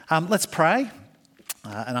Let's pray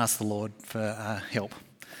and ask the Lord for help.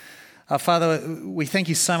 Father, we thank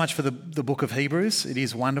you so much for the book of Hebrews. It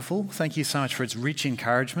is wonderful. Thank you so much for its rich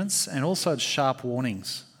encouragements and also its sharp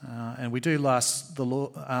warnings. And we do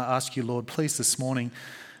ask you, Lord, please this morning,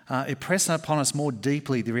 impress upon us more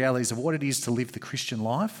deeply the realities of what it is to live the Christian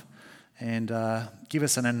life and give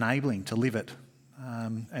us an enabling to live it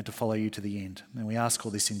and to follow you to the end. And we ask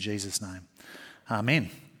all this in Jesus' name. Amen.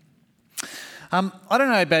 I don't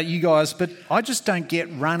know about you guys, but I just don't get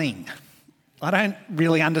running. I don't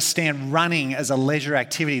really understand running as a leisure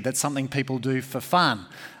activity. That's something people do for fun.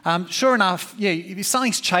 Sure enough, yeah, if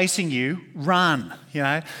something's chasing you, run, you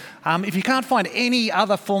know. If you can't find any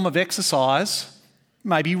other form of exercise,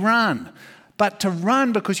 maybe run. But to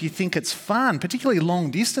run because you think it's fun, particularly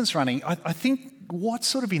long distance running, I think what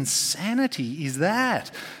sort of insanity is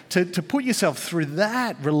that? To put yourself through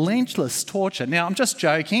that relentless torture. Now, I'm just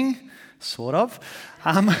joking. Sort of.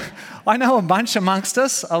 I know a bunch amongst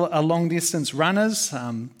us are long-distance runners,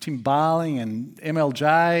 Tim Barling and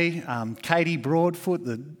MLJ, Katie Broadfoot,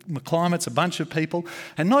 the McClimates, a bunch of people,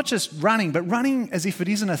 and not just running, but running as if it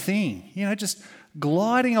isn't a thing, you know, just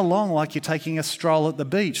gliding along like you're taking a stroll at the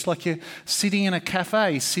beach, like you're sitting in a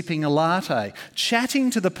cafe sipping a latte,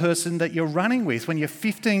 chatting to the person that you're running with when you're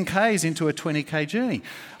 15 k's into a 20k journey.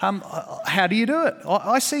 How do you do it?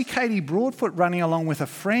 I see Katie Broadfoot running along with a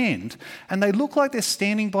friend and they look like they're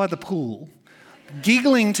standing by the pool,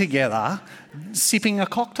 giggling together, sipping a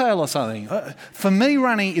cocktail or something. For me,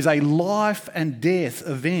 running is a life and death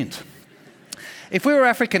event. If we were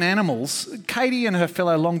African animals, Katie and her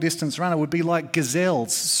fellow long-distance runner would be like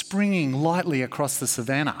gazelles springing lightly across the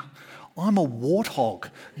savannah. I'm a warthog,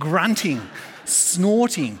 grunting,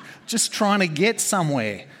 snorting, just trying to get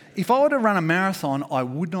somewhere. If I were to run a marathon, I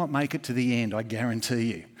would not make it to the end, I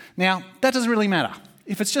guarantee you. Now, that doesn't really matter.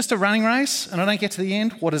 If it's just a running race and I don't get to the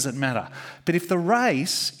end, what does it matter? But if the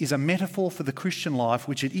race is a metaphor for the Christian life,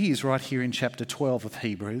 which it is right here in chapter 12 of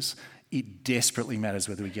Hebrews, it desperately matters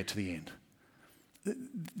whether we get to the end.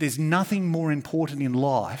 There's nothing more important in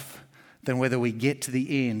life than whether we get to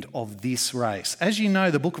the end of this race. As you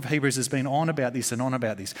know, the book of Hebrews has been on about this and on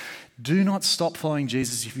about this. Do not stop following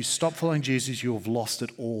Jesus. If you stop following Jesus, you have lost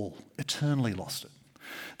it all, eternally lost it.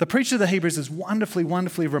 The preacher of the Hebrews is wonderfully,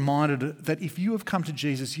 wonderfully reminded that if you have come to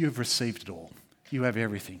Jesus, you have received it all. You have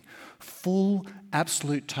everything. Full,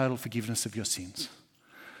 absolute, total forgiveness of your sins.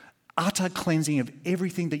 Utter cleansing of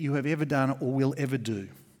everything that you have ever done or will ever do.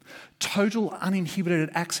 Total uninhibited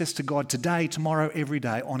access to God today, tomorrow, every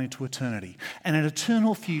day, on into eternity. And an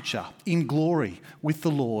eternal future in glory with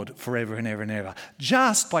the Lord forever and ever and ever.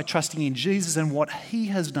 Just by trusting in Jesus and what he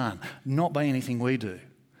has done, not by anything we do.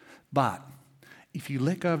 But if you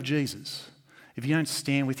let go of Jesus, if you don't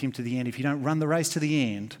stand with him to the end, if you don't run the race to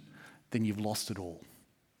the end, then you've lost it all.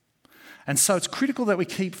 And so it's critical that we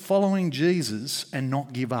keep following Jesus and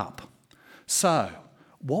not give up. So,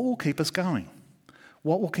 what will keep us going?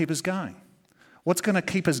 What will keep us going? What's going to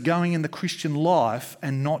keep us going in the Christian life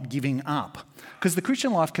and not giving up? Because the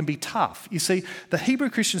Christian life can be tough. You see, the Hebrew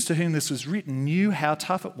Christians to whom this was written knew how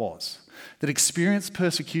tough it was, that experienced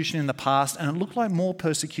persecution in the past, and it looked like more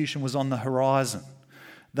persecution was on the horizon.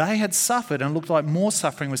 They had suffered and it looked like more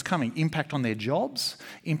suffering was coming. Impact on their jobs,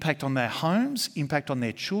 impact on their homes, impact on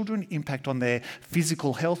their children, impact on their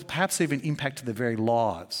physical health, perhaps even impact to their very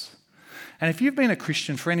lives. And if you've been a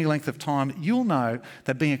Christian for any length of time, you'll know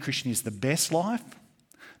that being a Christian is the best life,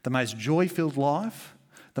 the most joy-filled life,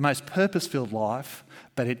 the most purpose-filled life,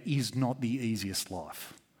 but it is not the easiest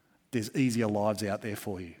life. There's easier lives out there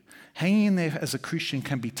for you. Hanging in there as a Christian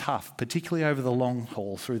can be tough, particularly over the long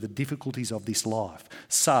haul through the difficulties of this life.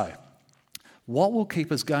 So, what will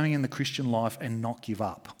keep us going in the Christian life and not give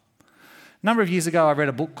up? A number of years ago, I read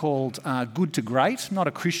a book called Good to Great, not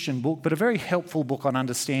a Christian book, but a very helpful book on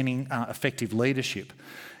understanding effective leadership.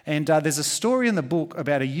 And there's a story in the book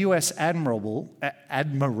about a US Admiral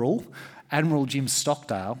Jim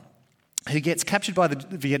Stockdale, who gets captured by the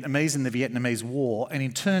Vietnamese in the Vietnamese War and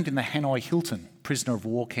interned in the Hanoi Hilton prisoner of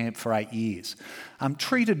war camp for 8 years.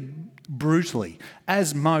 Treated brutally,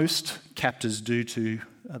 as most captors do to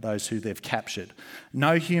those who they've captured.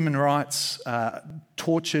 No human rights,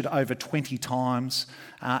 tortured over 20 times,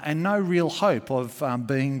 and no real hope of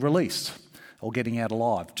being released or getting out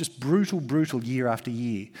alive. Just brutal year after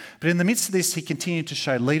year. But in the midst of this, he continued to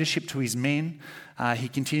show leadership to his men. He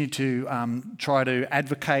continued to try to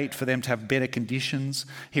advocate for them to have better conditions.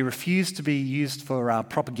 He refused to be used for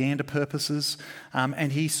propaganda purposes,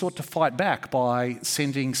 and he sought to fight back by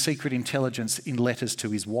sending secret intelligence in letters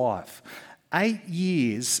to his wife. 8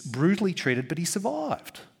 years brutally treated, but he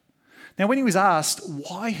survived. Now, when he was asked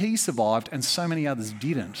why he survived and so many others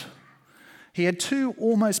didn't, he had two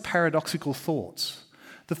almost paradoxical thoughts.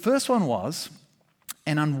 The first one was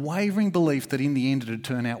an unwavering belief that in the end it would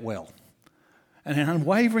turn out well, and an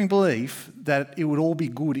unwavering belief that it would all be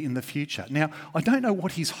good in the future. Now, I don't know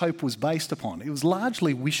what his hope was based upon. It was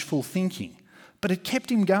largely wishful thinking, but it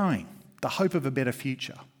kept him going, the hope of a better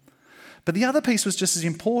future. But the other piece was just as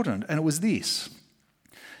important, and it was this.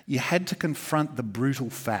 You had to confront the brutal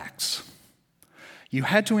facts. You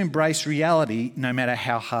had to embrace reality no matter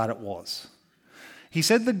how hard it was. He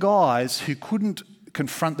said the guys who couldn't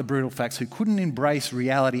confront the brutal facts, who couldn't embrace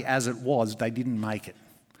reality as it was, they didn't make it.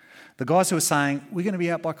 The guys who were saying, we're going to be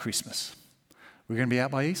out by Christmas, we're going to be out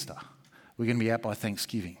by Easter, we're going to be out by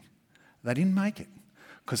Thanksgiving, they didn't make it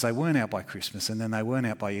because they weren't out by Christmas, and then they weren't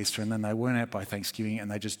out by Easter, and then they weren't out by Thanksgiving, and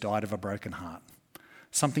they just died of a broken heart.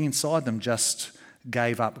 Something inside them just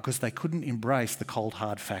gave up because they couldn't embrace the cold,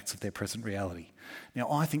 hard facts of their present reality. Now,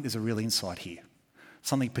 I think there's a real insight here,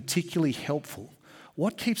 something particularly helpful.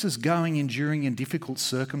 What keeps us going, enduring in difficult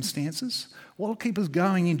circumstances? What will keep us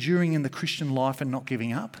going, enduring in the Christian life and not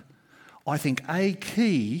giving up? I think a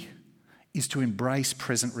key is to embrace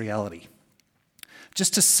present reality.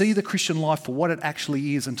 Just to see the Christian life for what it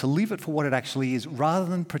actually is and to live it for what it actually is, rather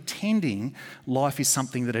than pretending life is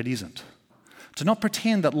something that it isn't. To not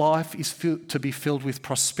pretend that life is to be filled with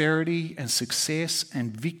prosperity and success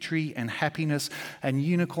and victory and happiness and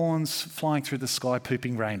unicorns flying through the sky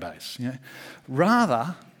pooping rainbows.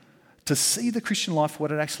 Rather, to see the Christian life for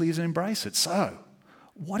what it actually is and embrace it. So,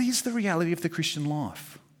 what is the reality of the Christian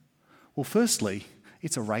life? Well, firstly,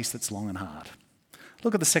 it's a race that's long and hard.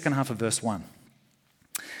 Look at the second half of verse 1.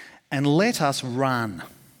 And let us run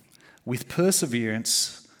with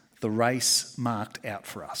perseverance the race marked out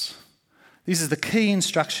for us. This is the key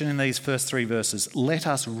instruction in these first three verses. Let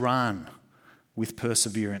us run with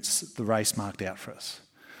perseverance the race marked out for us.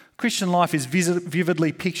 Christian life is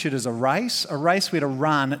vividly pictured as a race we're to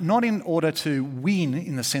run, not in order to win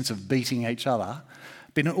in the sense of beating each other,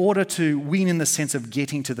 but in order to win in the sense of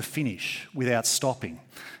getting to the finish without stopping.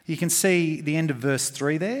 You can see the end of verse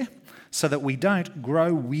 3 there, so that we don't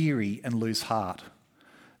grow weary and lose heart.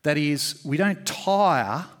 That is, we don't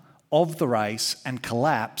tire of the race and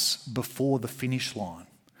collapse before the finish line.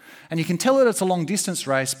 And you can tell that it's a long distance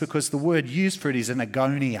race because the word used for it is an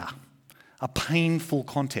agonia, a painful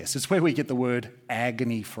contest. It's where we get the word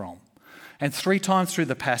agony from. And 3 times through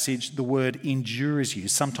the passage, the word endure is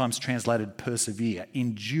used, sometimes translated persevere.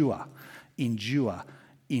 Endure, endure,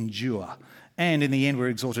 endure. And in the end, we're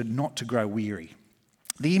exhorted not to grow weary.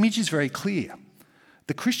 The image is very clear.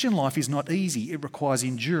 The Christian life is not easy. It requires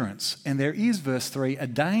endurance. And there is, verse 3, a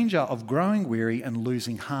danger of growing weary and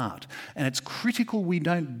losing heart. And it's critical we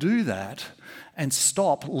don't do that and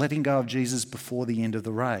stop letting go of Jesus before the end of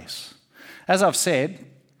the race. As I've said,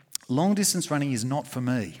 long distance running is not for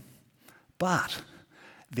me. But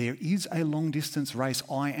there is a long distance race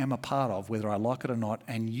I am a part of, whether I like it or not,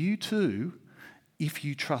 and you too, if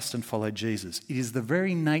you trust and follow Jesus. It is the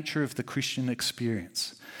very nature of the Christian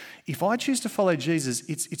experience. If I choose to follow Jesus,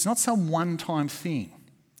 it's not some one-time thing.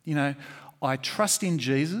 I trust in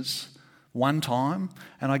Jesus one time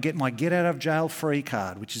and I get my get-out-of-jail-free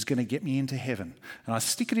card, which is going to get me into heaven. And I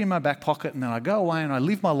stick it in my back pocket and then I go away and I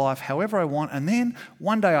live my life however I want. And then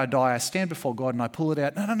one day I die, I stand before God and I pull it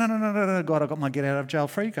out. No, God, I got my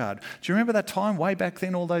get-out-of-jail-free card. Do you remember that time way back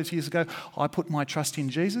then, all those years ago? I put my trust in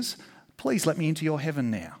Jesus. Please let me into your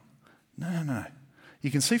heaven now. No. You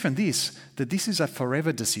can see from this that this is a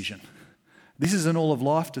forever decision. This is an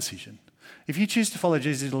all-of-life decision. If you choose to follow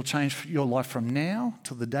Jesus, it'll change your life from now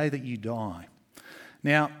till the day that you die.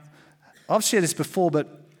 Now, I've shared this before,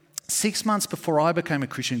 but 6 months before I became a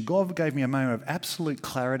Christian, God gave me a moment of absolute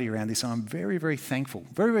clarity around this, and I'm very, very thankful.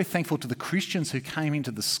 Very, very thankful to the Christians who came into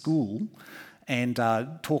the school and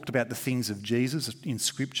talked about the things of Jesus in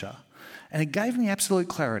Scripture. And it gave me absolute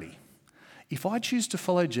clarity. If I choose to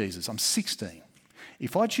follow Jesus, I'm 16.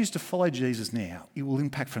 If I choose to follow Jesus now, it will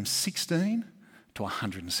impact from 16 to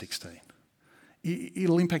 116.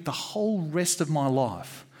 It'll impact the whole rest of my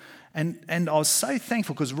life. And I was so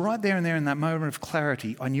thankful because right there and there in that moment of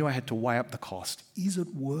clarity, I knew I had to weigh up the cost. Is it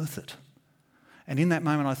worth it? And in that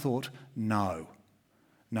moment I thought, no,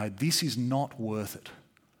 this is not worth it.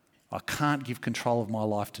 I can't give control of my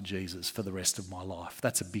life to Jesus for the rest of my life.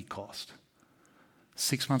 That's a big cost.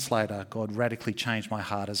 6 months later, God radically changed my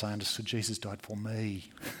heart as I understood Jesus died for me.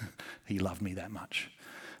 He loved me that much.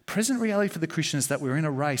 Present reality for the Christian is that we're in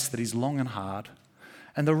a race that is long and hard.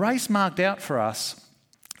 And the race marked out for us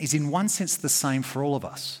is in one sense the same for all of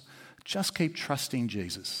us. Just keep trusting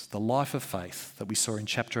Jesus, the life of faith that we saw in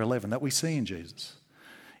chapter 11, that we see in Jesus.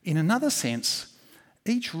 In another sense,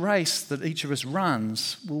 each race that each of us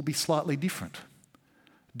runs will be slightly different.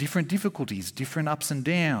 Different difficulties, different ups and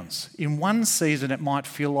downs. In one season, it might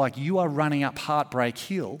feel like you are running up Heartbreak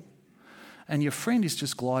Hill and your friend is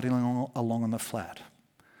just gliding along on the flat.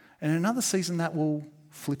 And in another season, that will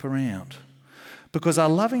flip around. Because our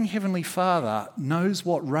loving Heavenly Father knows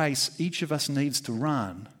what race each of us needs to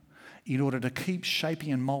run in order to keep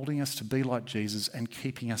shaping and moulding us to be like Jesus and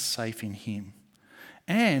keeping us safe in Him.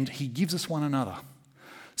 And He gives us one another.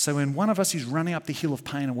 So when one of us is running up the hill of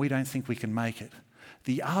pain and we don't think we can make it,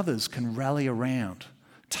 the others can rally around,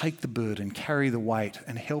 take the burden, carry the weight,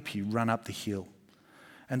 and help you run up the hill.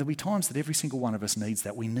 And there'll be times that every single one of us needs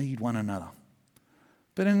that. We need one another.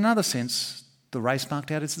 But in another sense, the race marked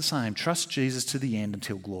out is the same. Trust Jesus to the end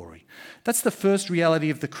until glory. That's the first reality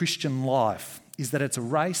of the Christian life, is that it's a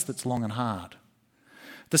race that's long and hard.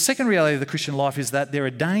 The second reality of the Christian life is that there are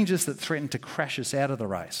dangers that threaten to crash us out of the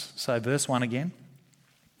race. So verse 1 again.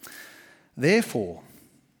 Therefore,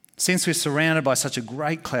 since we're surrounded by such a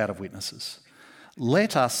great cloud of witnesses,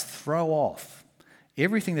 let us throw off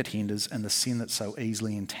everything that hinders and the sin that so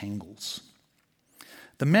easily entangles.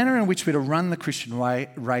 The manner in which we're to run the Christian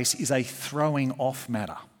race is a throwing off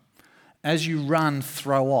matter. As you run,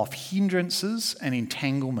 throw off hindrances and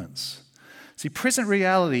entanglements. See, present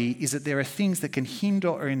reality is that there are things that can hinder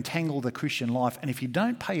or entangle the Christian life, and if you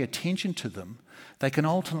don't pay attention to them, they can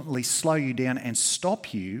ultimately slow you down and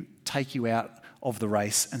stop you, take you out of the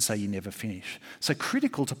race, and so you never finish. So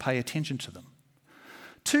critical to pay attention to them.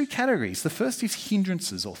 Two categories. The first is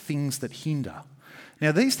hindrances or things that hinder.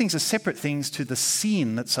 Now these things are separate things to the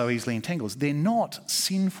sin that so easily entangles. They're not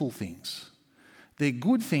sinful things. They're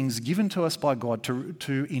good things given to us by God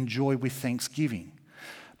to enjoy with thanksgiving.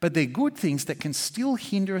 But they're good things that can still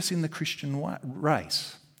hinder us in the Christian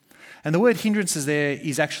race. And the word hindrances there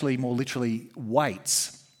is actually more literally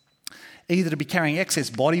weights. Either to be carrying excess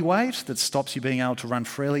body weight that stops you being able to run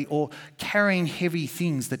freely, or carrying heavy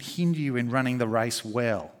things that hinder you in running the race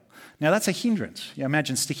well. Now that's a hindrance. You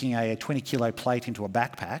imagine sticking a 20 kilo plate into a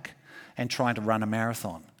backpack and trying to run a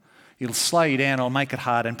marathon. It'll slow you down, it'll make it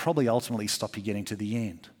hard, and probably ultimately stop you getting to the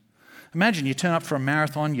end. Imagine you turn up for a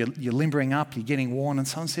marathon, you're limbering up, you're getting worn, and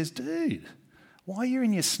someone says, dude, why are you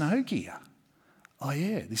in your snow gear? Oh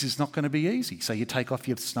yeah, this is not going to be easy. So you take off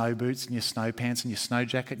your snow boots and your snow pants and your snow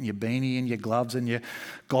jacket and your beanie and your gloves and your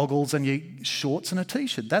goggles and your shorts and a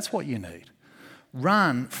t-shirt. That's what you need.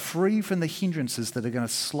 Run free from the hindrances that are going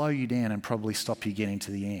to slow you down and probably stop you getting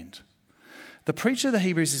to the end. The preacher of the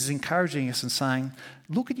Hebrews is encouraging us and saying,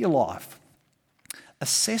 look at your life.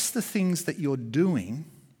 Assess the things that you're doing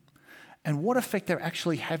and what effect they're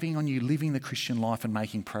actually having on you living the Christian life and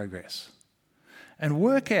making progress. And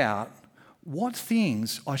work out what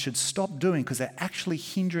things I should stop doing because they're actually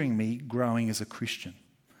hindering me growing as a Christian.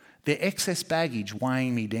 They're excess baggage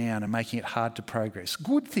weighing me down and making it hard to progress.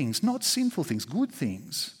 Good things, not sinful things, good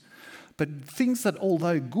things. But things that,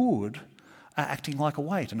 although good, are acting like a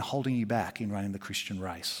weight and holding you back in running the Christian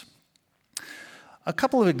race. A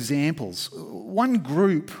couple of examples. One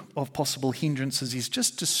group of possible hindrances is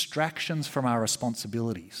just distractions from our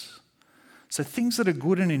responsibilities. So things that are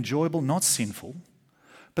good and enjoyable, not sinful,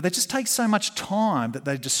 but they just take so much time that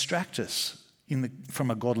they distract us from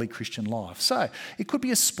a godly Christian life. So it could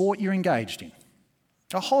be a sport you're engaged in,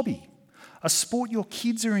 a hobby, a sport your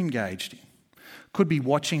kids are engaged in. Could be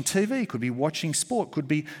watching TV, could be watching sport, could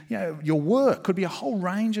be your work, could be a whole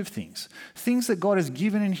range of things. Things that God has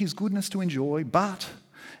given in His goodness to enjoy, but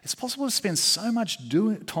it's possible to spend so much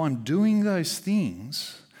time doing those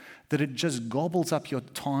things that it just gobbles up your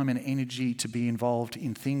time and energy to be involved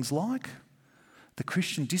in things like the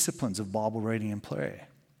Christian disciplines of Bible reading and prayer.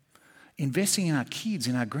 Investing in our kids,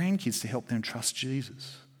 in our grandkids to help them trust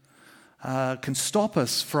Jesus. Can stop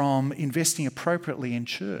us from investing appropriately in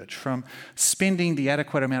church, from spending the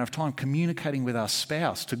adequate amount of time communicating with our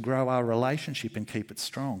spouse to grow our relationship and keep it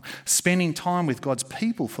strong. Spending time with God's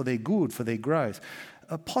people for their good, for their growth.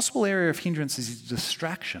 A possible area of hindrance is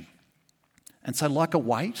distraction. And so like a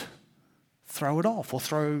weight, throw it off or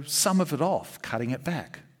throw some of it off, cutting it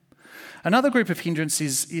back. Another group of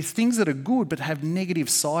hindrances is things that are good but have negative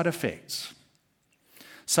side effects.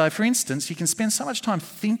 So, for instance, you can spend so much time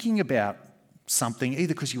thinking about something,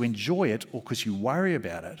 either because you enjoy it or because you worry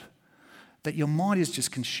about it, that your mind is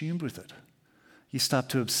just consumed with it. You start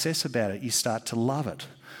to obsess about it. You start to love it.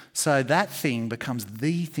 So that thing becomes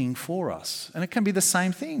the thing for us. And it can be the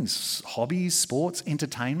same things: hobbies, sports,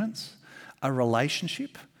 entertainments, a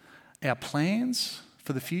relationship, our plans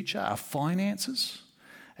for the future, our finances,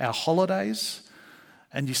 our holidays,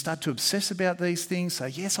 And you start to obsess about these things, say,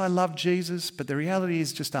 yes, I love Jesus, but the reality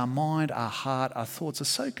is just our mind, our heart, our thoughts are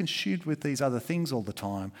so consumed with these other things all the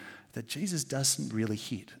time that Jesus doesn't really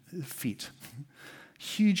fit.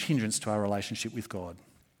 Huge hindrance to our relationship with God.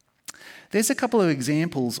 There's a couple of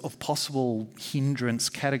examples of possible hindrance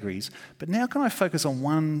categories, but now can I focus on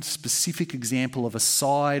one specific example of a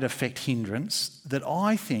side effect hindrance that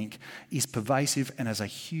I think is pervasive and has a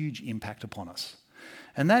huge impact upon us?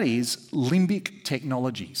 And that is limbic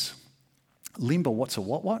technologies. What's a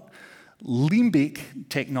what? Limbic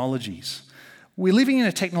technologies. We're living in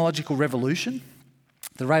a technological revolution.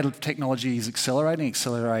 The rate of technology is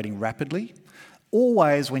accelerating rapidly.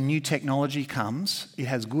 Always when new technology comes, it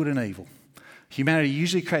has good and evil. Humanity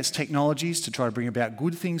usually creates technologies to try to bring about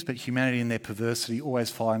good things, but humanity in their perversity always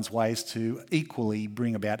finds ways to equally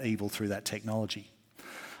bring about evil through that technology.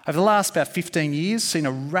 Over the last about 15 years, seen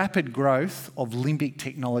a rapid growth of limbic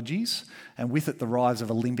technologies, and with it the rise of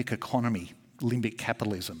a limbic economy, limbic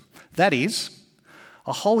capitalism. That is,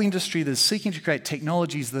 a whole industry that is seeking to create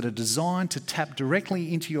technologies that are designed to tap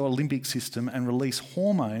directly into your limbic system and release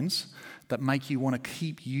hormones that make you want to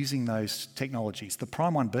keep using those technologies. The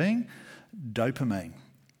prime one being dopamine.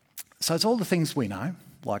 So it's all the things we know,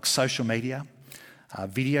 like social media,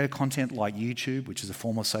 video content like YouTube, which is a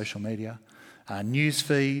form of social media, news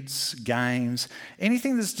feeds, games,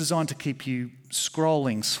 anything that's designed to keep you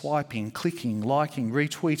scrolling, swiping, clicking, liking,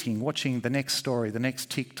 retweeting, watching the next story, the next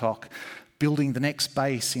TikTok, building the next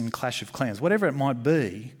base in Clash of Clans, whatever it might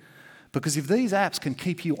be, because if these apps can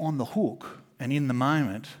keep you on the hook and in the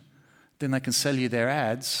moment, then they can sell you their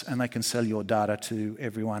ads and they can sell your data to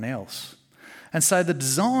everyone else. And so the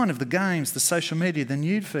design of the games, the social media, the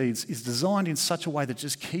news feeds is designed in such a way that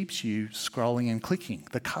just keeps you scrolling and clicking.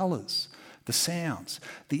 The colours, the sounds,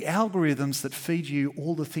 the algorithms that feed you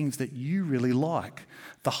all the things that you really like,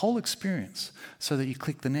 the whole experience, so that you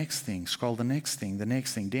click the next thing, scroll the next thing,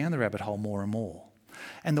 down the rabbit hole more and more.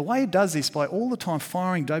 And the way it does this by all the time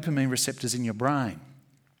firing dopamine receptors in your brain.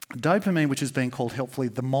 Dopamine, which has been called helpfully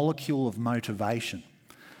the molecule of motivation,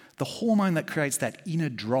 the hormone that creates that inner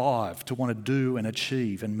drive to want to do and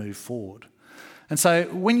achieve and move forward. And so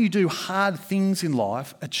when you do hard things in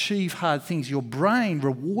life, achieve hard things, your brain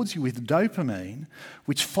rewards you with dopamine,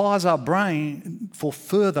 which fires our brain for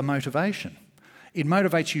further motivation. It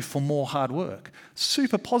motivates you for more hard work.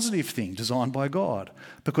 Super positive thing designed by God,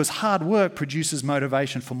 because hard work produces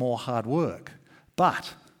motivation for more hard work.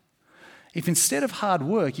 But if instead of hard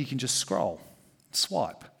work you can just scroll,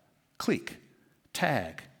 swipe, click,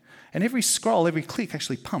 tag, and every scroll, every click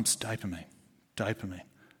actually pumps dopamine.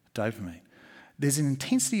 There's an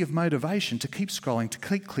intensity of motivation to keep scrolling, to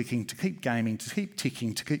keep clicking, to keep gaming, to keep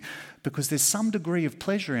ticking, because there's some degree of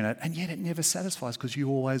pleasure in it, and yet it never satisfies because you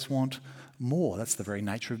always want more. That's the very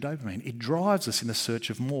nature of dopamine. It drives us in the search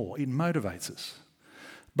of more. It motivates us.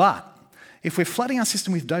 But if we're flooding our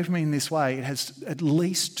system with dopamine in this way, it has at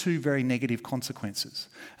least two very negative consequences.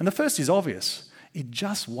 And the first is obvious. It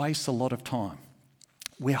just wastes a lot of time.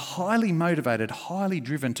 We're highly motivated, highly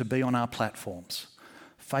driven to be on our platforms.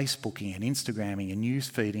 Facebooking and Instagramming and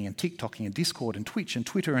newsfeeding and TikToking and Discord and Twitch and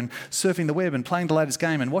Twitter and surfing the web and playing the latest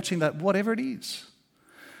game and watching that, whatever it is.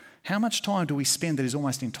 How much time do we spend that is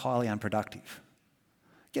almost entirely unproductive?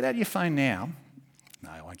 Get out your phone now.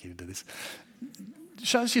 No, I won't get into this.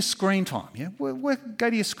 Show us your screen time. Yeah, go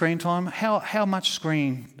to your screen time. How much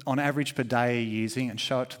screen on average per day are you using, and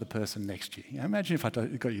show it to the person next to you. Imagine if I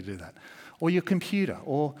got you to do that. Or your computer,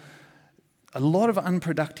 or a lot of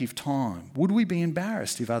unproductive time. Would we be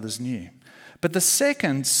embarrassed if others knew? But the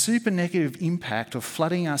second super negative impact of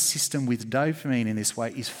flooding our system with dopamine in this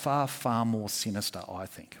way is far, far more sinister, I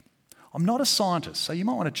think. I'm not a scientist, so you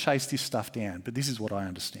might want to chase this stuff down, but this is what I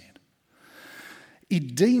understand.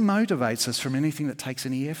 It demotivates us from anything that takes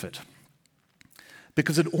any effort,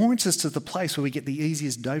 because it orients us to the place where we get the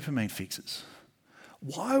easiest dopamine fixes.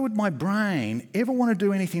 Why would my brain ever want to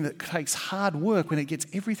do anything that takes hard work when it gets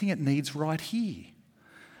everything it needs right here?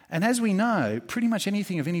 And as we know, pretty much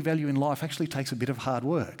anything of any value in life actually takes a bit of hard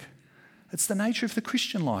work. It's the nature of the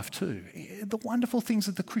Christian life too. The wonderful things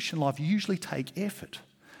of the Christian life usually take effort.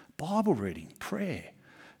 Bible reading, prayer,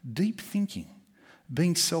 deep thinking,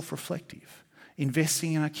 being self-reflective,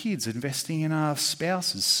 investing in our kids, investing in our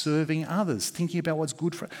spouses, serving others, thinking about what's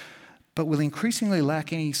good for us. But we'll increasingly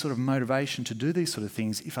lack any sort of motivation to do these sort of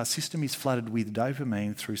things if our system is flooded with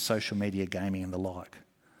dopamine through social media, gaming and the like.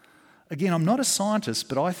 Again, I'm not a scientist,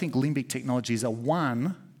 but I think limbic technologies are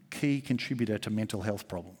one key contributor to mental health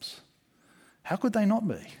problems. How could they not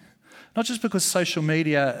be? Not just because social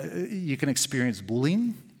media, you can experience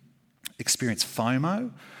bullying, experience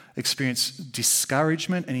FOMO, experience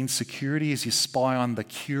discouragement and insecurity as you spy on the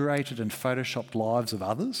curated and photoshopped lives of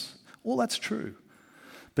others. All that's true.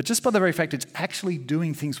 But just by the very fact it's actually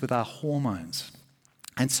doing things with our hormones.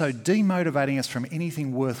 And so demotivating us from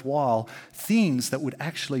anything worthwhile, things that would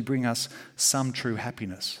actually bring us some true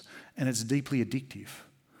happiness. And it's deeply addictive.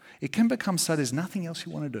 It can become so there's nothing else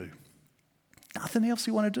you want to do. Nothing else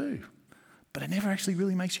you want to do. But it never actually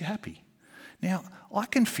really makes you happy. Now, I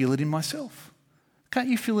can feel it in myself. Can't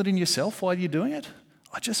you feel it in yourself while you're doing it?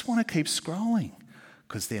 I just want to keep scrolling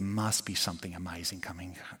because there must be something amazing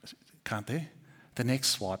coming, can't there? The next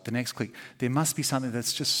swipe, the next click. There must be something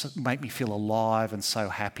that's just make me feel alive and so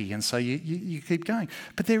happy. And so you keep going.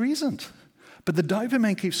 But there isn't. But the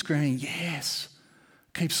dopamine keeps screaming, yes.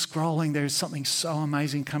 Keep scrolling. There is something so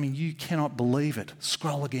amazing coming. You cannot believe it.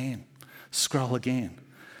 Scroll again. Scroll again.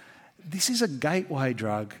 This is a gateway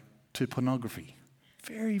drug to pornography.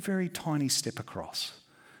 Very, very tiny step across.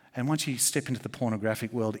 And once you step into the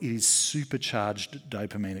pornographic world, it is supercharged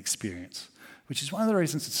dopamine experience, which is one of the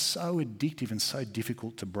reasons it's so addictive and so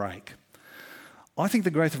difficult to break. I think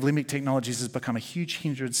the growth of limbic technologies has become a huge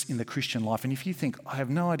hindrance in the Christian life. And if you think, I have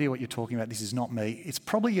no idea what you're talking about, this is not me, it's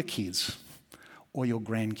probably your kids or your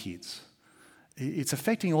grandkids. It's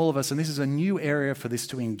affecting all of us, and this is a new area for this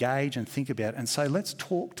to engage and think about. And so let's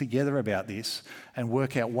talk together about this and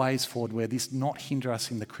work out ways forward where this not hinder us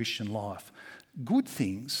in the Christian life. Good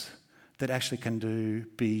things that actually can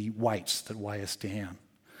be weights that weigh us down.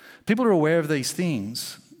 People who are aware of these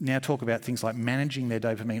things now talk about things like managing their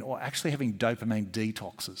dopamine or actually having dopamine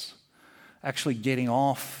detoxes, actually getting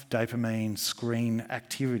off dopamine screen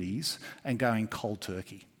activities and going cold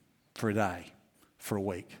turkey for a day, for a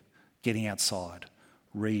week. Getting outside,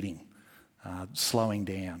 reading, slowing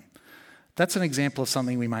down. That's an example of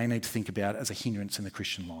something we may need to think about as a hindrance in the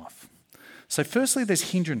Christian life. So firstly, there's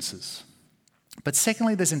hindrances. But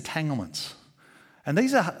secondly, there's entanglements. And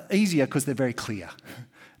these are easier because they're very clear.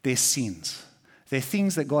 They're sins. They're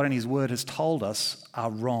things that God in His Word has told us are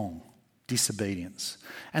wrong, disobedience.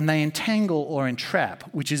 And they entangle or entrap,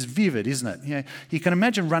 which is vivid, isn't it? You know, you can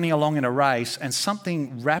imagine running along in a race and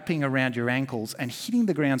something wrapping around your ankles and hitting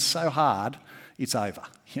the ground so hard, it's over.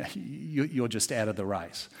 You're just out of the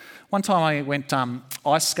race. One time I went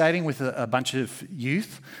ice skating with a bunch of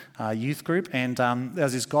youth group, and there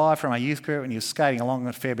was this guy from our youth group, and he was skating along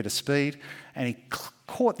at a fair bit of speed, and he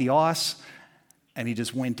caught the ice, and he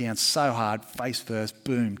just went down so hard, face first,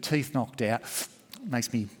 boom, teeth knocked out.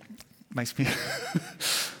 Makes me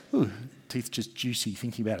ooh, teeth just juicy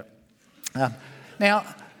thinking about it. Now,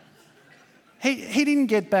 he didn't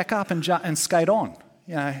get back up and skate on.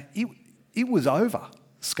 You know, it was over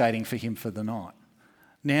skating for him for the night.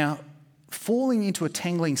 Now, falling into a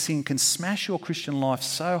tangling sin can smash your Christian life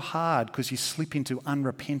so hard because you slip into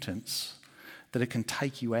unrepentance that it can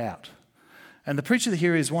take you out. And the preacher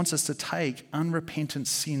here wants us to take unrepentant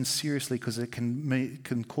sin seriously because it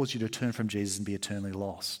can cause you to turn from Jesus and be eternally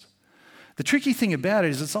lost. The tricky thing about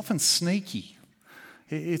it is it's often sneaky.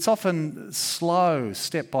 It's often slow,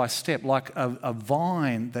 step by step, like a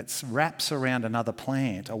vine that wraps around another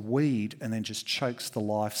plant, a weed, and then just chokes the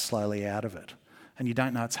life slowly out of it. And you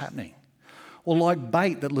don't know it's happening. Or like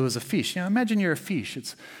bait that lures a fish. You know, imagine you're a fish.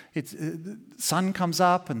 The sun comes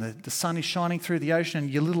up and the sun is shining through the ocean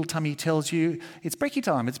and your little tummy tells you, it's brekkie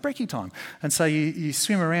time. And so you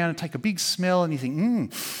swim around and take a big smell and you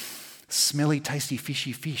think, smelly, tasty,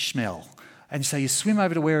 fishy fish smell. And so you swim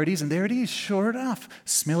over to where it is and there it is, sure enough.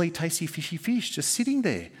 Smelly, tasty, fishy fish just sitting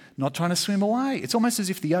there, not trying to swim away. It's almost as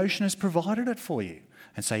if the ocean has provided it for you.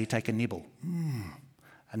 And so you take a nibble,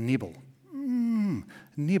 a nibble,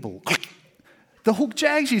 nibble. The hook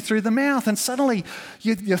jags you through the mouth and suddenly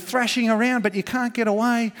you're thrashing around but you can't get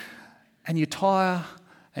away and you tire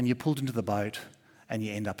and you're pulled into the boat and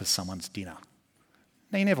you end up as someone's dinner.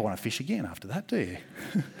 Now, you never want to fish again after that, do you?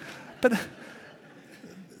 But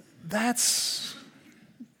that's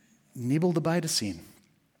nibble the bait of sin.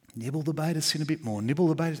 Nibble the bait of sin a bit more. Nibble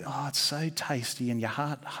the bait. It's so tasty and your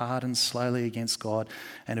heart hardens slowly against God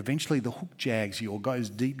and eventually the hook jags you or goes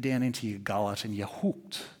deep down into your gullet and you're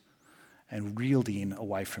hooked and reeled in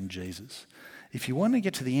away from Jesus. If you want to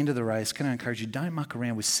get to the end of the race, can I encourage you, don't muck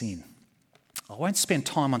around with sin. I won't spend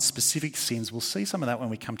time on specific sins. We'll see some of that when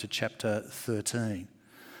we come to chapter 13.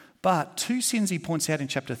 But two sins he points out in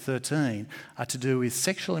chapter 13 are to do with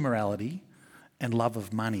sexual immorality and love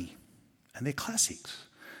of money. And they're classics.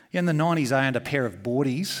 In the 90s, I owned a pair of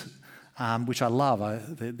boardies, which I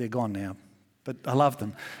love. They're gone now, but I love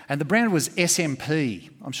them. And the brand was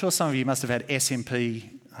SMP. I'm sure some of you must have had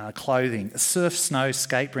SMP clothing, a surf, snow,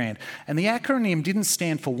 skate brand. And the acronym didn't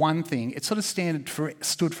stand for one thing. It sort of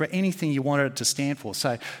stood for anything you wanted it to stand for.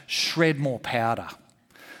 So shred more powder,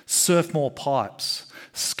 surf more pipes,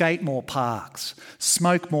 skate more parks,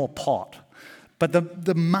 smoke more pot. But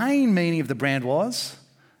the main meaning of the brand was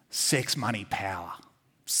sex, money, power.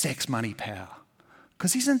 Sex, money, power.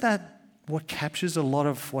 Because isn't that what captures a lot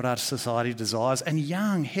of what our society desires? And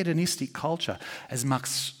young, hedonistic culture, as much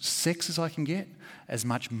sex as I can get, as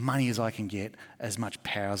much money as I can get, as much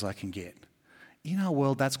power as I can get. In our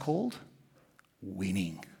world, that's called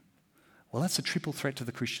winning. Well, that's a triple threat to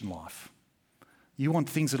the Christian life. You want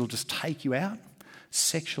things that'll just take you out?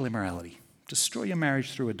 Sexual immorality. Destroy your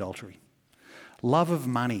marriage through adultery. Love of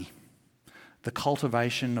money. The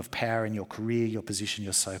cultivation of power in your career, your position,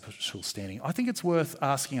 your social standing. I think it's worth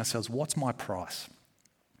asking ourselves, what's my price?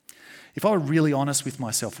 If I were really honest with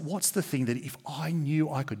myself, what's the thing that if I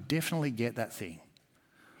knew I could definitely get that thing,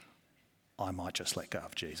 I might just let go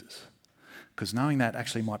of Jesus? Because knowing that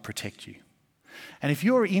actually might protect you. And if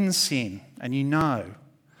you're in sin and you know,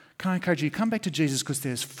 can I encourage you, come back to Jesus, because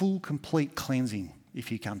there's full, complete cleansing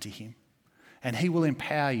if you come to him. And he will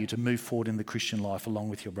empower you to move forward in the Christian life along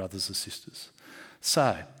with your brothers and sisters.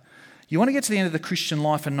 So, you want to get to the end of the Christian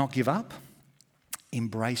life and not give up?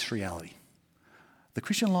 Embrace reality. The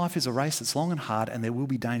Christian life is a race that's long and hard, and there will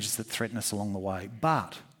be dangers that threaten us along the way.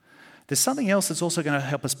 But there's something else that's also going to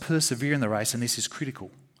help us persevere in the race, and this is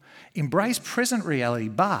critical. Embrace present reality,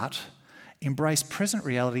 but embrace present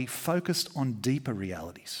reality focused on deeper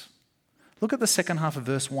realities. Look at the second half of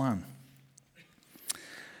verse 1.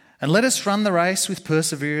 And let us run the race with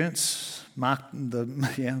perseverance. Got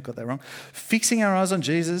that wrong. Fixing our eyes on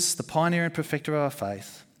Jesus, the pioneer and perfecter of our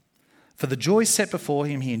faith. For the joy set before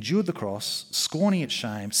him, he endured the cross, scorning its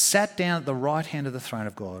shame, sat down at the right hand of the throne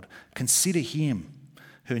of God. Consider him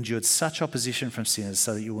who endured such opposition from sinners,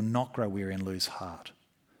 so that you will not grow weary and lose heart.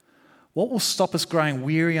 What will stop us growing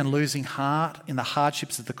weary and losing heart in the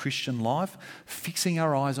hardships of the Christian life? Fixing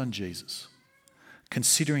our eyes on Jesus.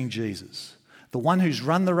 Considering Jesus. The one who's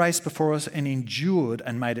run the race before us and endured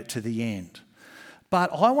and made it to the end. But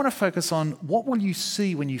I want to focus on, what will you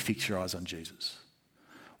see when you fix your eyes on Jesus?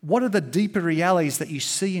 What are the deeper realities that you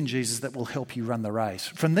see in Jesus that will help you run the race?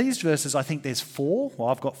 From these verses, I think there's 4. Well,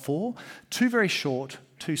 I've got 4. 2 very short,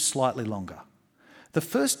 2 slightly longer. The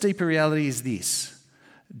first deeper reality is this: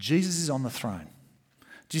 Jesus is on the throne.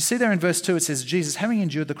 Do you see there in verse 2 it says, Jesus, having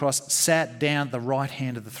endured the cross, sat down at the right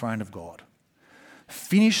hand of the throne of God.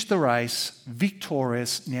 Finished the race,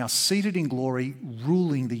 victorious, now seated in glory,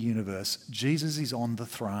 ruling the universe. Jesus is on the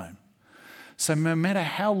throne. So no matter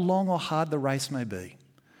how long or hard the race may be,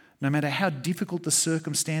 no matter how difficult the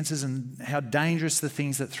circumstances and how dangerous the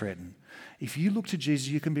things that threaten, if you look to Jesus,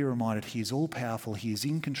 you can be reminded he is all-powerful, he is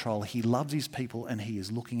in control, he loves his people, and he is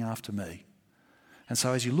looking after me. And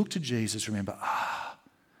so as you look to Jesus, remember,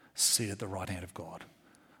 seated at the right hand of God,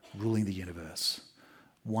 ruling the universe.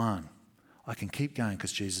 1, I can keep going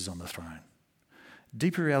because Jesus is on the throne.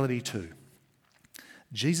 Deeper reality 2,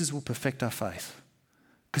 Jesus will perfect our faith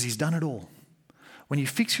because he's done it all. When you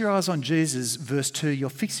fix your eyes on Jesus, verse 2, you're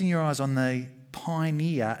fixing your eyes on the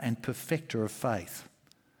pioneer and perfecter of faith.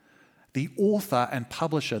 The author and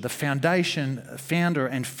publisher, the founder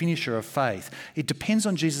and finisher of faith. It depends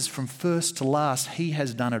on Jesus from first to last. He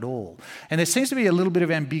has done it all. And there seems to be a little bit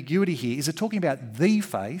of ambiguity here. Is it talking about the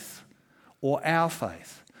faith or our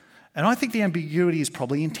faith? And I think the ambiguity is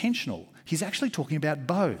probably intentional. He's actually talking about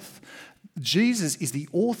both. Jesus is the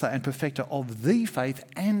author and perfecter of the faith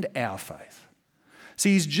and our faith.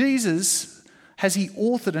 See, has he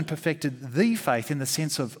authored and perfected the faith in the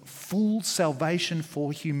sense of full salvation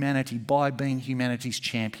for humanity by being humanity's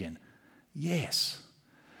champion? Yes.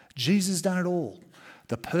 Jesus has done it all.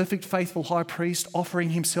 The perfect, faithful high priest offering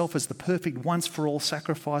himself as the perfect once-for-all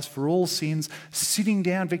sacrifice for all sins, sitting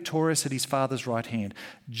down victorious at his Father's right hand.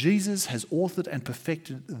 Jesus has authored and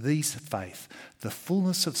perfected this faith, the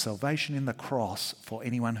fullness of salvation in the cross for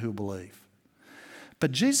anyone who will believe.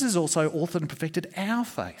 But Jesus also authored and perfected our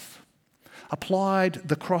faith, applied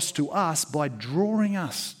the cross to us by drawing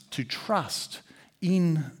us to trust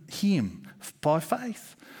in him by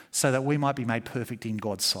faith so that we might be made perfect in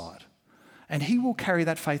God's sight. And he will carry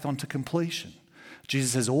that faith on to completion.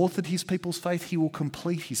 Jesus has authored his people's faith. He will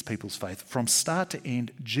complete his people's faith. From start to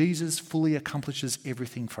end, Jesus fully accomplishes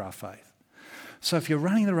everything for our faith. So if you're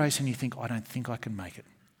running the race and you think, I don't think I can make it,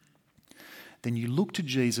 then you look to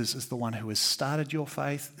Jesus as the one who has started your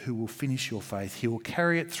faith, who will finish your faith. He will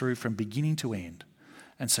carry it through from beginning to end.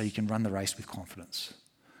 And so you can run the race with confidence.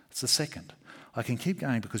 It's the second. I can keep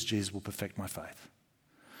going because Jesus will perfect my faith.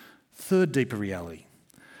 Third deeper reality.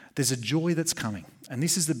 There's a joy that's coming, and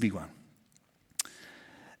this is the big one.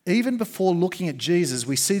 Even before looking at Jesus,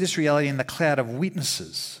 we see this reality in the cloud of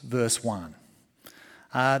witnesses, verse 1.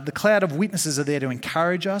 The cloud of witnesses are there to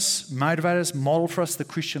encourage us, motivate us, model for us the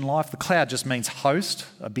Christian life. The cloud just means host,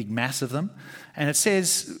 a big mass of them. And it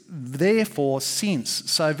says, therefore, since.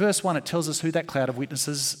 So verse 1, it tells us who that cloud of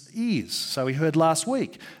witnesses is. So we heard last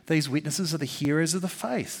week, these witnesses are the heroes of the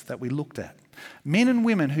faith that we looked at. Men and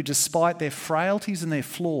women who, despite their frailties and their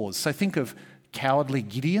flaws, so think of cowardly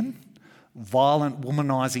Gideon, violent,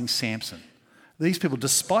 womanizing Samson. These people,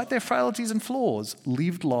 despite their frailties and flaws,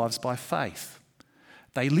 lived lives by faith.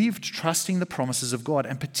 They lived trusting the promises of God,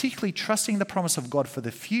 and particularly trusting the promise of God for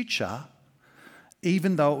the future,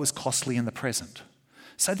 even though it was costly in the present.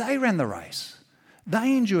 So they ran the race.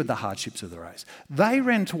 They endured the hardships of the race. They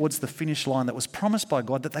ran towards the finish line that was promised by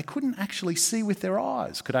God that they couldn't actually see with their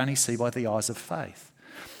eyes, could only see by the eyes of faith.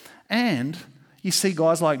 And you see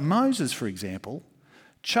guys like Moses, for example,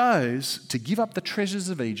 chose to give up the treasures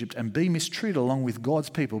of Egypt and be mistreated along with God's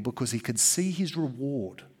people because he could see his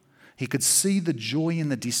reward. He could see the joy in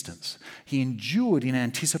the distance. He endured in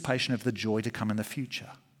anticipation of the joy to come in the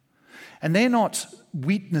future. And they're not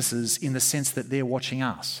witnesses in the sense that they're watching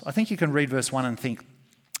us. I think you can read verse 1 and think,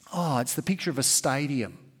 oh, it's the picture of a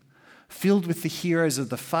stadium filled with the heroes of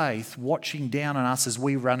the faith watching down on us as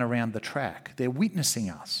we run around the track. They're witnessing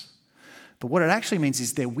us. But what it actually means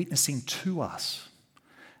is they're witnessing to us.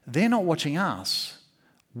 They're not watching us,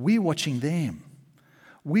 we're watching them.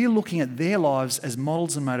 We're looking at their lives as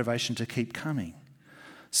models and motivation to keep coming,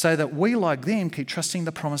 so that we, like them, keep trusting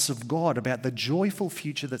the promise of God about the joyful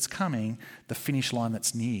future that's coming, the finish line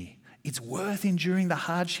that's near. It's worth enduring the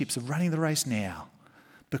hardships of running the race now,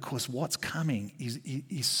 because what's coming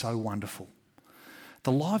is so wonderful.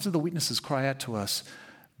 The lives of the witnesses cry out to us,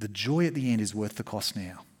 the joy at the end is worth the cost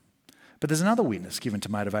now. But there's another witness given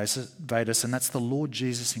to motivate us, and that's the Lord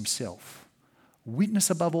Jesus himself.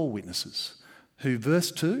 Witness above all witnesses, who,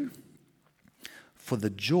 verse 2, for the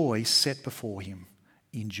joy set before him,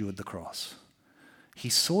 endured the cross. He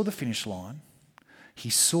saw the finish line, he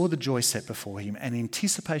saw the joy set before him, and in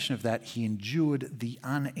anticipation of that, he endured the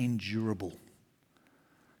unendurable.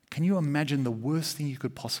 Can you imagine the worst thing you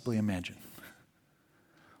could possibly imagine?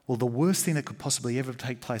 Well, the worst thing that could possibly ever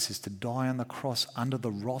take place is to die on the cross under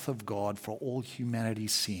the wrath of God for all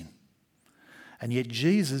humanity's sin. And yet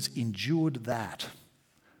Jesus endured that,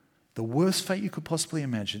 the worst fate you could possibly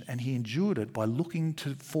imagine, and he endured it by looking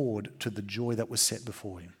forward to the joy that was set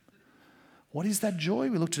before him. What is that joy?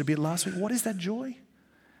 We looked at it a bit last week. What is that joy?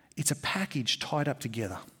 It's a package tied up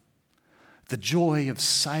together. The joy of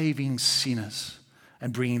saving sinners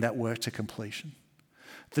and bringing that work to completion.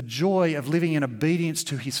 The joy of living in obedience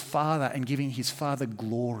to his Father and giving his Father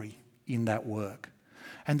glory in that work.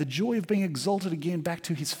 And the joy of being exalted again back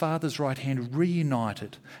to his Father's right hand,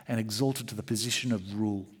 reunited and exalted to the position of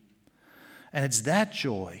rule. And it's that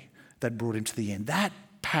joy that brought him to the end. That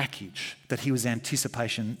package that he was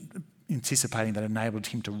anticipating that enabled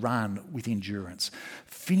him to run with endurance.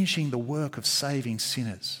 Finishing the work of saving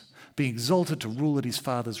sinners. Being exalted to rule at his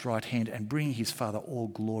Father's right hand and bringing his Father all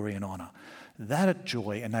glory and honour. That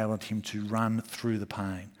joy enabled him to run through the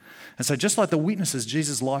pain. And so just like the witnesses,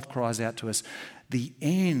 Jesus' life cries out to us, the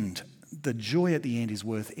end, the joy at the end is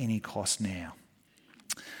worth any cost now.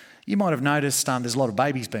 You might have noticed there's a lot of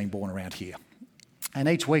babies being born around here. And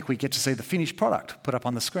each week we get to see the finished product put up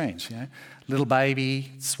on the screens. You know, little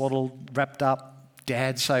baby, swaddled, wrapped up,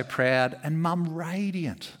 dad so proud, and mum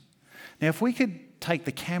radiant. Now if we could take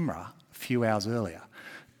the camera a few hours earlier,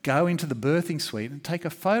 go into the birthing suite and take a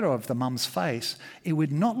photo of the mum's face, it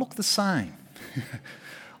would not look the same.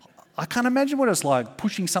 I can't imagine what it's like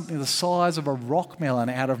pushing something the size of a rock melon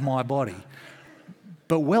out of my body.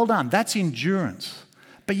 But well done, that's endurance.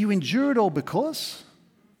 But you endure it all because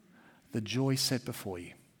the joy set before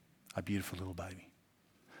you, a beautiful little baby.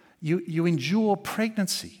 You endure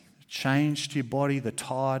pregnancy, change to your body, the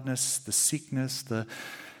tiredness, the sickness,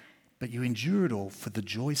 but you endure it all for the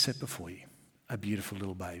joy set before you, a beautiful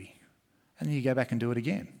little baby. And then you go back and do it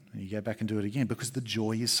again, and you go back and do it again because the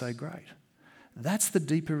joy is so great. That's the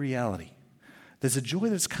deeper reality. There's a joy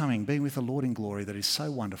that's coming, being with the Lord in glory, that is so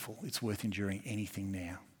wonderful, it's worth enduring anything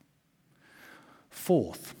now.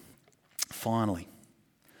 Fourth, finally,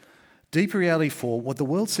 deeper reality for what the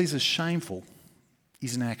world sees as shameful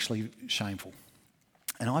isn't actually shameful.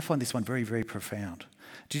 And I find this one very, very profound.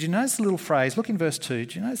 Did you notice the little phrase, look in verse 2,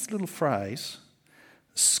 did you notice the little phrase,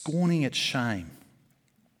 scorning its shame?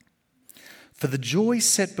 For the joy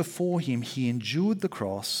set before him, he endured the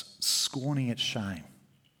cross, scorning its shame.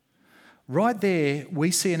 Right there, we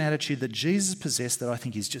see an attitude that Jesus possessed that I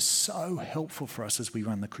think is just so helpful for us as we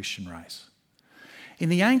run the Christian race. In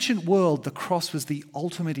the ancient world, the cross was the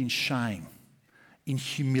ultimate in shame, in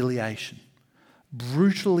humiliation.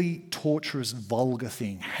 Brutally torturous, vulgar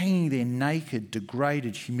thing, hanging there naked,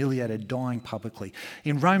 degraded, humiliated, dying publicly.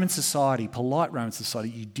 In Roman society, polite Roman society,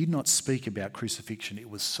 you did not speak about crucifixion. It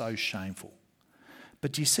was so shameful.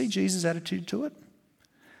 But do you see Jesus' attitude to it?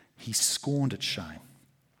 He scorned its shame.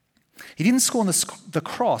 He didn't scorn the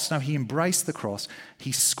cross. No, he embraced the cross.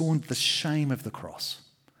 He scorned the shame of the cross.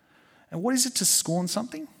 And what is it to scorn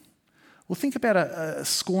something? Well, think about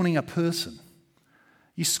scorning a person.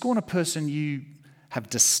 You scorn a person, you have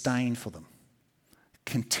disdain for them,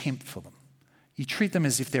 contempt for them. You treat them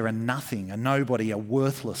as if they're a nothing, a nobody, a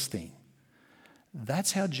worthless thing.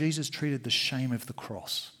 That's how Jesus treated the shame of the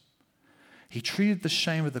cross. He treated the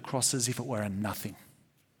shame of the cross as if it were a nothing,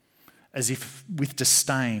 as if with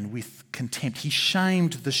disdain, with contempt. He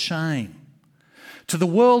shamed the shame. To the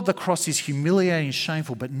world, the cross is humiliating and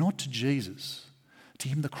shameful, but not to Jesus. To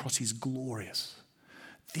him, the cross is glorious.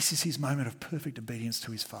 This is his moment of perfect obedience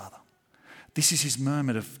to his Father. This is his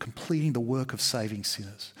moment of completing the work of saving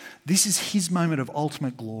sinners. This is his moment of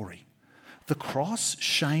ultimate glory. The cross,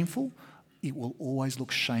 shameful, it will always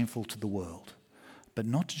look shameful to the world, but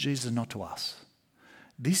not to Jesus, not to us.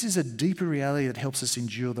 This is a deeper reality that helps us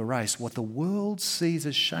endure the race. What the world sees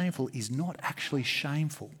as shameful is not actually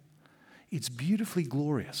shameful. It's beautifully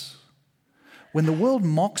glorious. When the world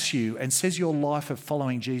mocks you and says your life of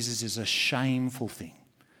following Jesus is a shameful thing,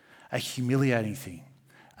 a humiliating thing,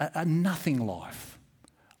 a nothing life,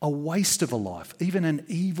 a waste of a life, even an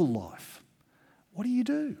evil life, what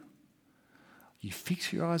do? You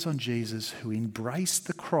fix your eyes on Jesus, who embraced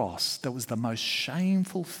the cross that was the most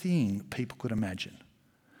shameful thing people could imagine.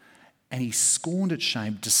 And he scorned its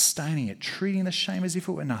shame, disdaining it, treating the shame as if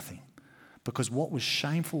it were nothing. Because what was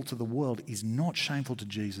shameful to the world is not shameful to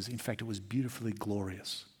Jesus. In fact, it was beautifully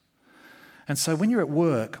glorious. And so when you're at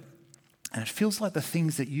work and it feels like the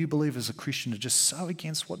things that you believe as a Christian are just so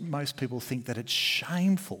against what most people think that it's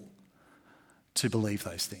shameful to believe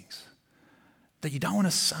those things, that you don't want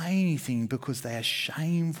to say anything because they are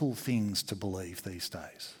shameful things to believe these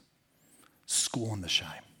days, scorn the shame.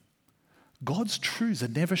 God's truths are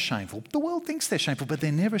never shameful. The world thinks they're shameful, but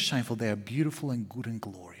they're never shameful. They are beautiful and good and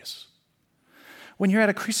glorious. When you're at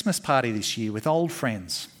a Christmas party this year with old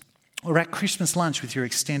friends, or at Christmas lunch with your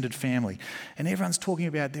extended family, and everyone's talking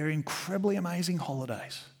about their incredibly amazing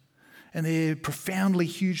holidays and their profoundly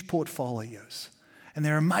huge portfolios and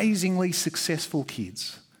their amazingly successful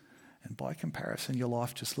kids. And by comparison, your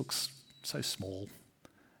life just looks so small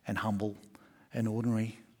and humble and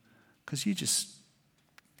ordinary because you just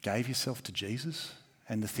gave yourself to Jesus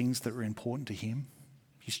and the things that were important to him,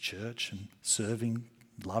 his church and serving,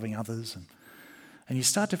 loving others, and you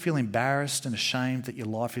start to feel embarrassed and ashamed that your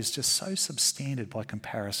life is just so substandard by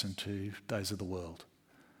comparison to those of the world.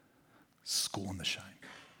 Scorn the shame.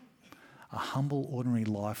 A humble, ordinary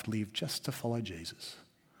life lived just to follow Jesus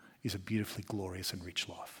is a beautifully glorious and rich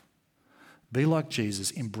life. Be like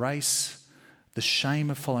Jesus. Embrace the shame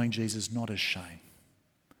of following Jesus not as shame.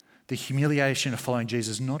 The humiliation of following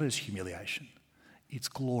Jesus not as humiliation. It's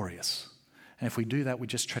glorious. And if we do that, we're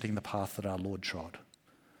just treading the path that our Lord trod.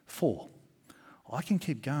 4, I can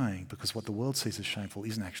keep going because what the world sees as shameful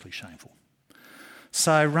isn't actually shameful.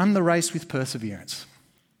 So run the race with perseverance.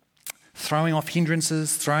 Throwing off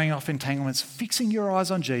hindrances, throwing off entanglements, fixing your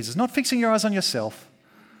eyes on Jesus, not fixing your eyes on yourself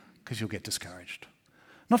because you'll get discouraged.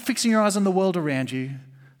 Not fixing your eyes on the world around you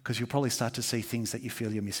because you'll probably start to see things that you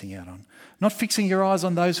feel you're missing out on. Not fixing your eyes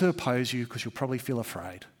on those who oppose you because you'll probably feel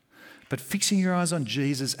afraid. But fixing your eyes on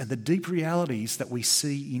Jesus and the deep realities that we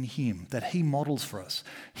see in him, that he models for us.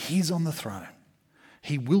 He's on the throne.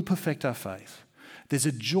 He will perfect our faith. There's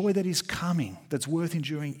a joy that is coming that's worth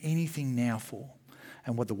enduring anything now for.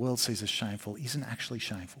 And what the world sees as shameful isn't actually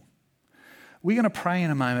shameful. We're going to pray in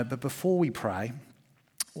a moment, but before we pray,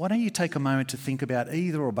 why don't you take a moment to think about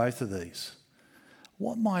either or both of these?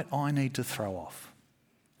 What might I need to throw off?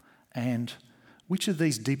 And which of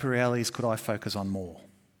these deeper realities could I focus on more?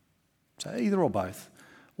 So either or both.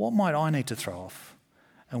 What might I need to throw off?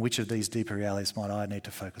 And which of these deeper realities might I need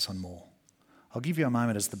to focus on more? I'll give you a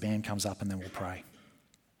moment as the band comes up and then we'll pray.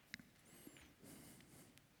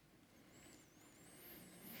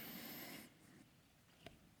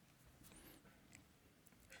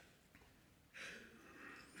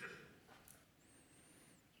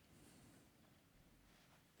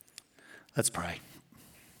 Let's pray.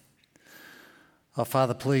 Oh,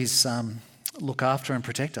 Father, please look after and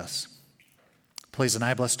protect us. Please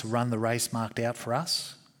enable us to run the race marked out for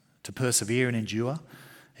us, to persevere and endure,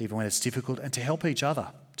 even when it's difficult, and to help each other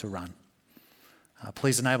to run.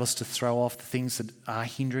 Please enable us to throw off the things that are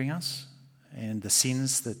hindering us and the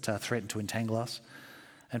sins that threaten to entangle us.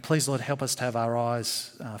 And please, Lord, help us to have our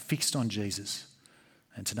eyes fixed on Jesus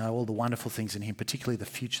and to know all the wonderful things in him, particularly the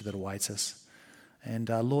future that awaits us. And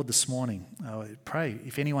Lord, this morning, I pray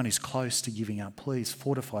if anyone is close to giving up, please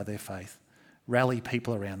fortify their faith, rally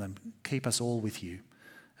people around them, keep us all with you.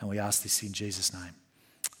 And we ask this in Jesus' name.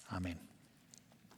 Amen.